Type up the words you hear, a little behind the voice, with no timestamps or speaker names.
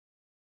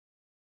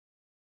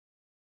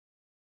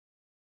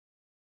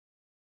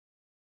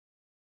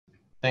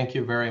Thank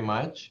you very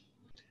much.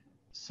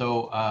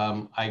 So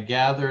I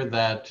gather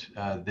that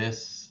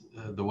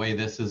the way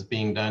this is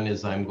being done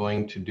is I'm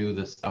going to do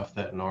the stuff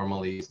that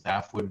normally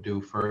staff would do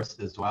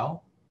first as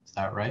well. Is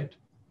that right?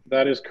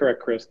 That is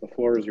correct, Chris. The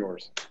floor is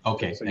yours.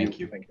 Okay, So thank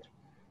you. Thank you.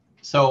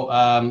 So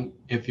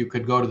if you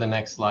could go to the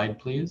next slide,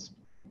 please.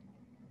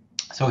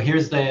 So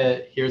here's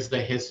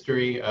the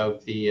history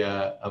of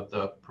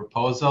the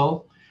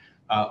proposal.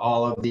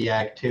 All of the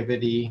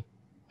activity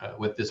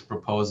with this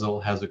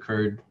proposal has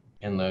occurred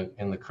in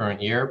the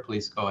current year.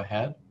 Please go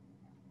ahead.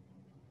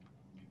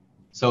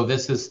 So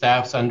this is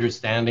staff's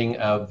understanding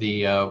of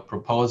the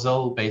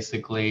proposal.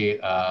 Basically,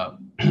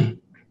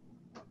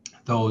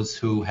 those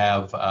who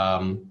have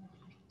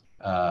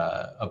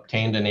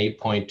obtained an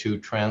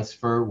 8.2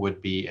 transfer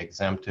would be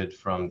exempted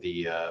from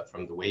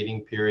the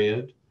waiting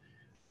period.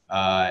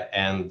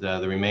 And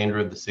the remainder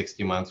of the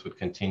 60 months would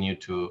continue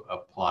to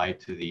apply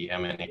to the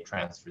M&A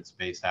transferred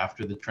space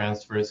after the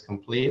transfer is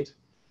complete.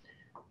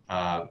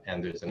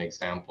 And there's an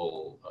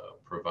example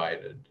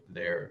provided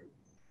there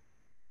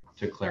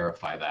to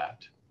clarify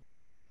that.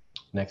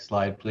 Next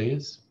slide,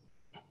 please.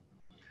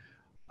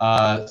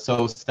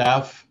 So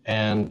staff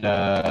and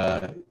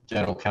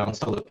general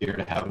counsel appear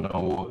to have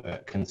no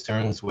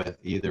concerns with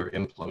either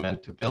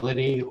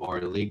implementability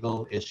or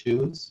legal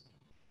issues.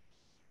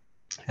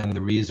 And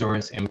the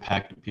resource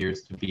impact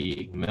appears to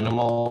be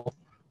minimal,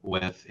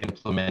 with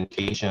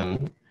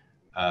implementation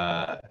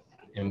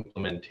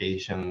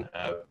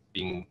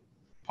being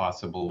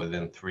possible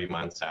within 3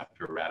 months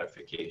after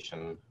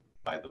ratification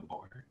by the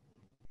board.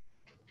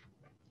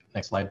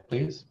 Next slide,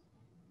 please.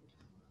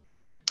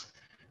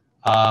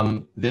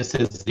 This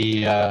is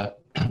the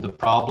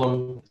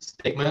problem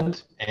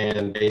statement,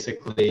 and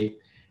basically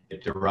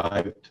it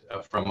derived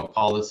from a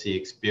policy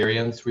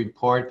experience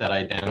report that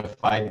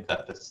identified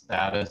that the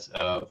status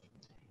of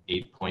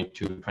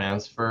 8.2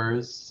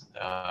 transfers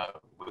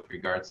with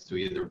regards to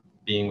either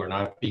being or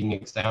not being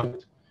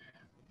exempt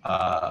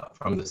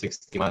from the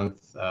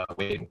 60-month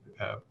waiting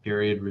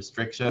period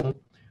restriction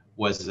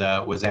was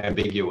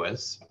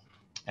ambiguous.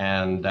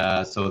 And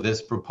so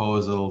this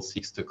proposal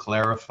seeks to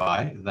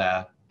clarify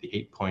that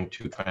the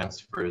 8.2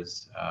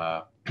 transfers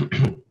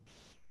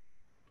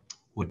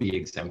would be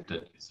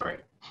exempted. Sorry.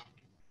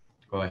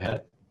 Go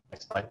ahead.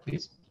 Next slide,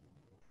 please.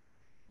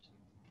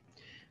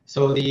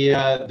 So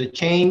the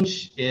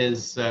change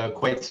is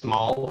quite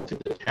small to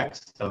the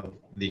text of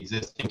the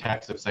existing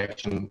text of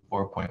section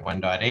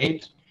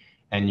 4.1.8,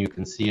 and you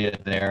can see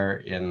it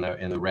there in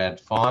the red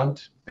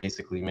font,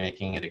 basically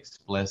making it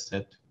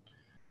explicit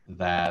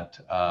that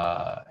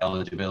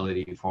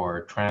eligibility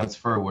for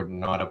transfer would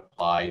not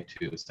apply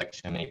to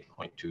section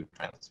 8.2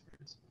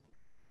 transfers.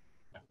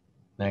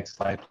 Next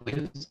slide,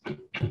 please.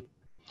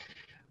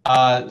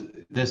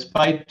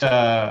 Despite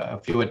a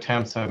few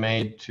attempts I've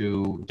made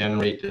to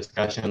generate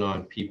discussion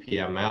on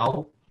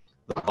PPML,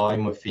 the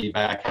volume of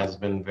feedback has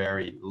been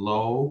very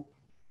low.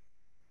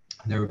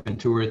 There have been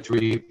 2 or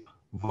 3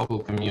 vocal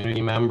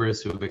community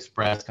members who have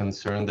expressed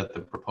concern that the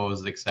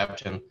proposed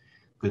exception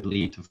could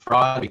lead to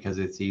fraud because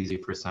it's easy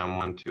for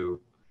someone to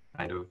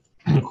kind of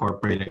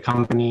incorporate a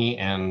company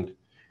and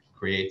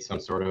create some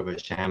sort of a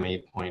sham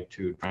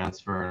 8.2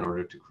 transfer in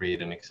order to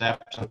create an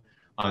exception.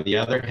 On the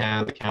other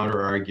hand, the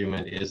counter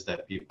argument is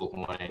that people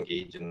who want to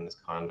engage in this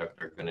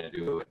conduct are going to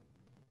do it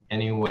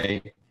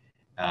anyway,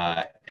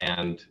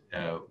 and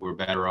we're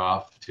better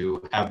off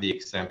to have the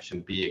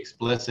exemption be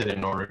explicit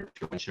in order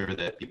to ensure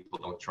that people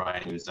don't try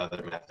and use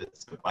other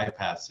methods to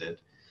bypass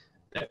it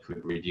that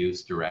could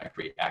reduce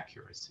directory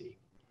accuracy.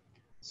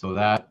 So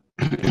that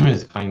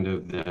is kind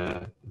of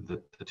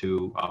the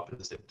 2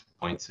 opposite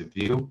points of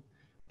view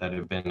that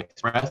have been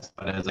expressed,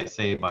 but as I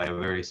say, by a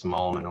very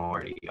small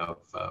minority of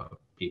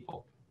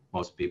people.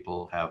 Most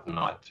people have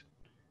not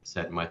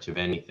said much of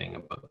anything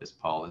about this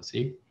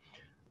policy.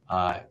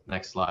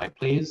 Next slide,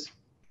 please.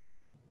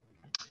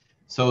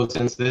 So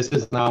since this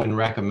is now in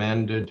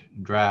recommended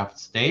draft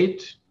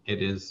state,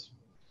 it is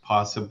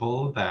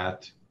possible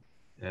that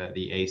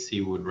the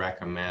AC would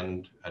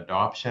recommend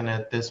adoption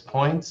at this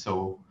point.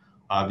 So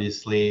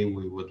obviously,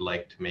 we would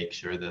like to make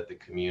sure that the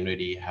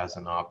community has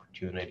an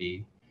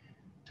opportunity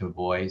to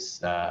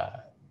voice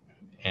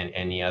and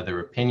any other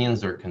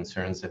opinions or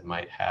concerns it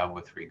might have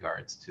with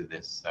regards to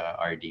this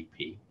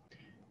RDP.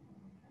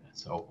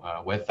 So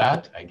with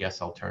that, I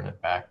guess I'll turn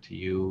it back to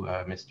you,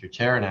 Mr.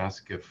 Chair, and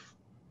ask if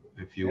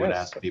you would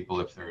ask people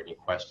if there are any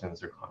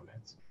questions or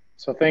comments.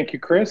 So thank you,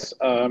 Chris.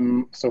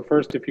 So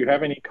first, if you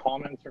have any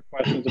comments or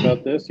questions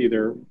about this,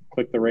 either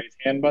click the raise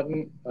hand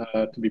button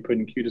to be put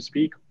in queue to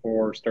speak,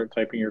 or start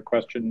typing your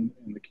question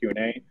in the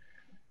Q&A.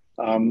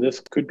 This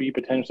could be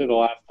potentially the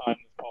last time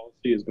this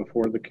policy is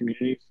before the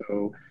community.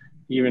 So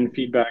even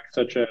feedback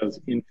such as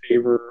in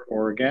favor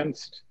or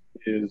against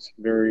is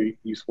very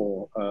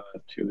useful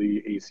to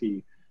the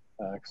AC.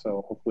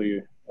 So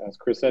hopefully, as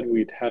Chris said,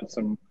 we'd had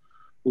some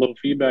low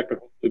feedback, but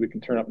hopefully we can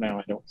turn up now.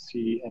 I don't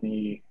see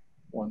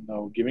anyone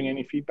though giving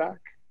any feedback.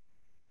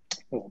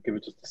 We'll give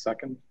it just a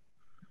second.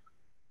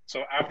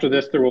 So after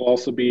this, there will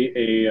also be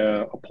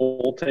a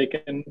poll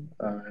taken,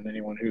 and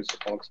anyone who's,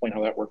 I'll explain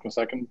how that works in a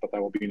second, but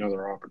that will be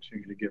another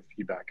opportunity to give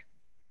feedback.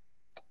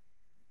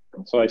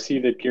 So I see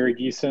that Gary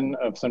Geeson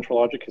of Central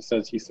Logic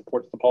says he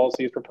supports the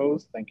policies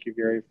proposed. Thank you,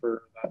 Gary,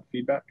 for that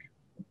feedback.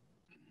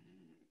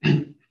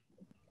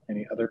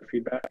 Any other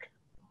feedback?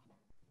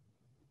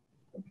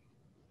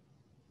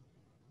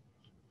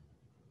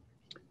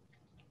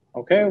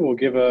 Okay, we'll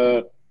give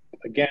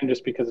again,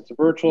 just because it's a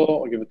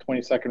virtual, I'll give a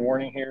 20-second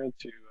warning here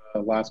to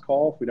last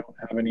call. If we don't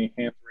have any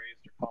hands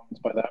raised or comments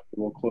by that,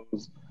 we will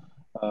close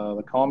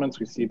the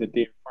comments. We see that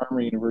David Farmer,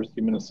 University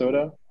of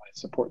Minnesota, I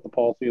support the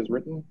policy as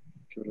written.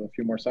 Give it a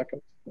few more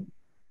seconds.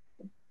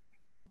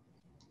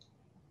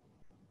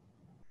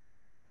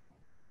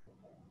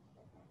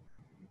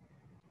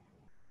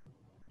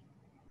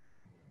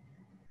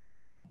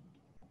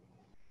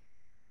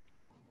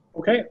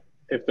 Okay,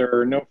 if there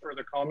are no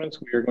further comments,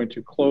 we are going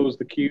to close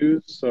the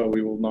queues. So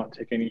we will not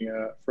take any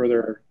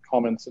further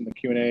comments in the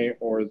Q&A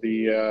or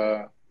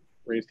the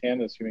raised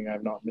hand, assuming I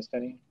have not missed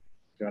any.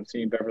 Do I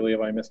see Beverly,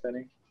 have I missed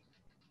any?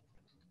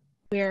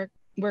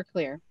 We're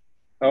clear.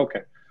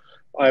 Okay.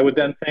 I would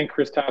then thank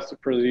Chris Tassett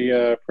for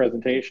the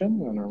presentation,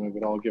 and normally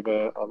we'd all give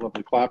a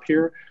lovely clap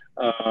here.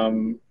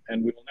 And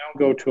we will now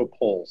go to a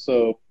poll.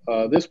 So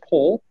this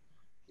poll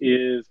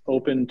is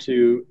open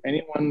to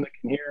anyone that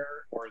can hear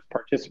or is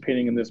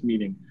participating in this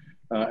meeting,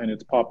 and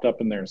it's popped up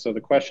in there. So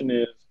the question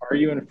is, are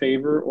you in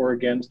favor or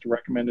against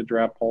recommended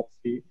draft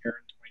policy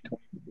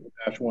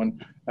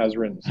ARIN-2020-1 as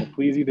written? So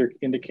please either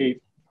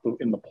indicate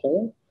in the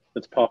poll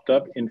that's popped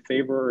up in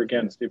favor or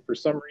against. If for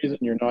some reason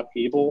you're not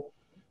able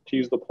to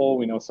use the poll,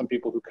 we know some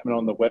people who come in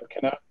on the web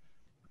cannot,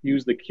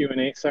 use the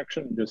Q&A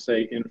section and just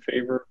say in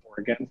favor or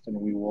against, and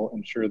we will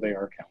ensure they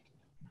are counted.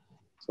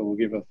 So we'll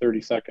give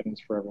 30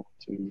 seconds for everyone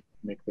to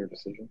make their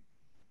decision.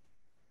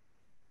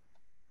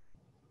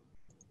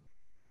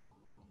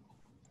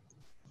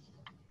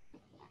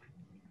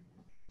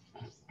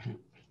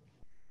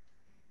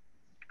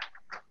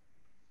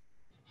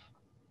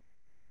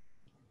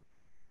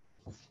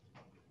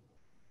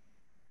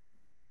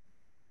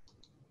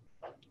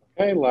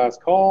 Okay,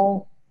 last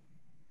call.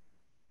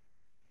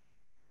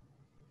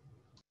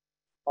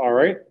 All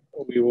right,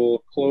 we will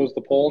close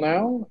the poll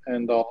now,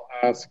 and I'll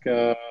ask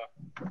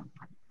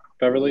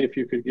Beverly if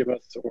you could give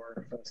us,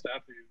 or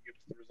staff, if you could give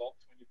us the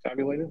results when you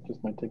tabulate it.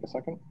 Just might take a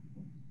second.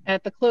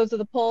 At the close of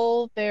the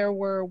poll, there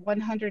were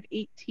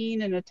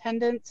 118 in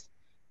attendance,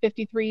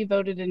 53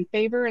 voted in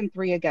favor, and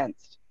 3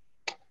 against.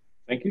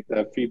 Thank you.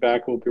 That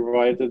feedback will be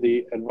provided to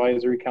the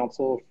Advisory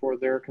Council for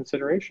their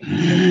consideration.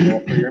 Thank you all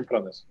for your input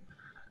on this.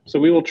 So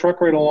we will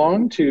truck right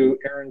along to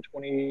ARIN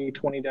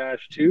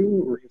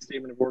 2020-2,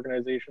 reinstatement of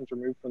organizations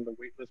removed from the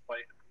waitlist by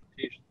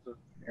implementations of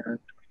ARIN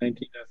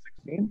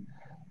 2019-16.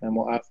 And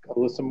we'll ask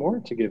Alyssa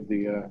Moore to give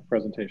the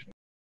presentation.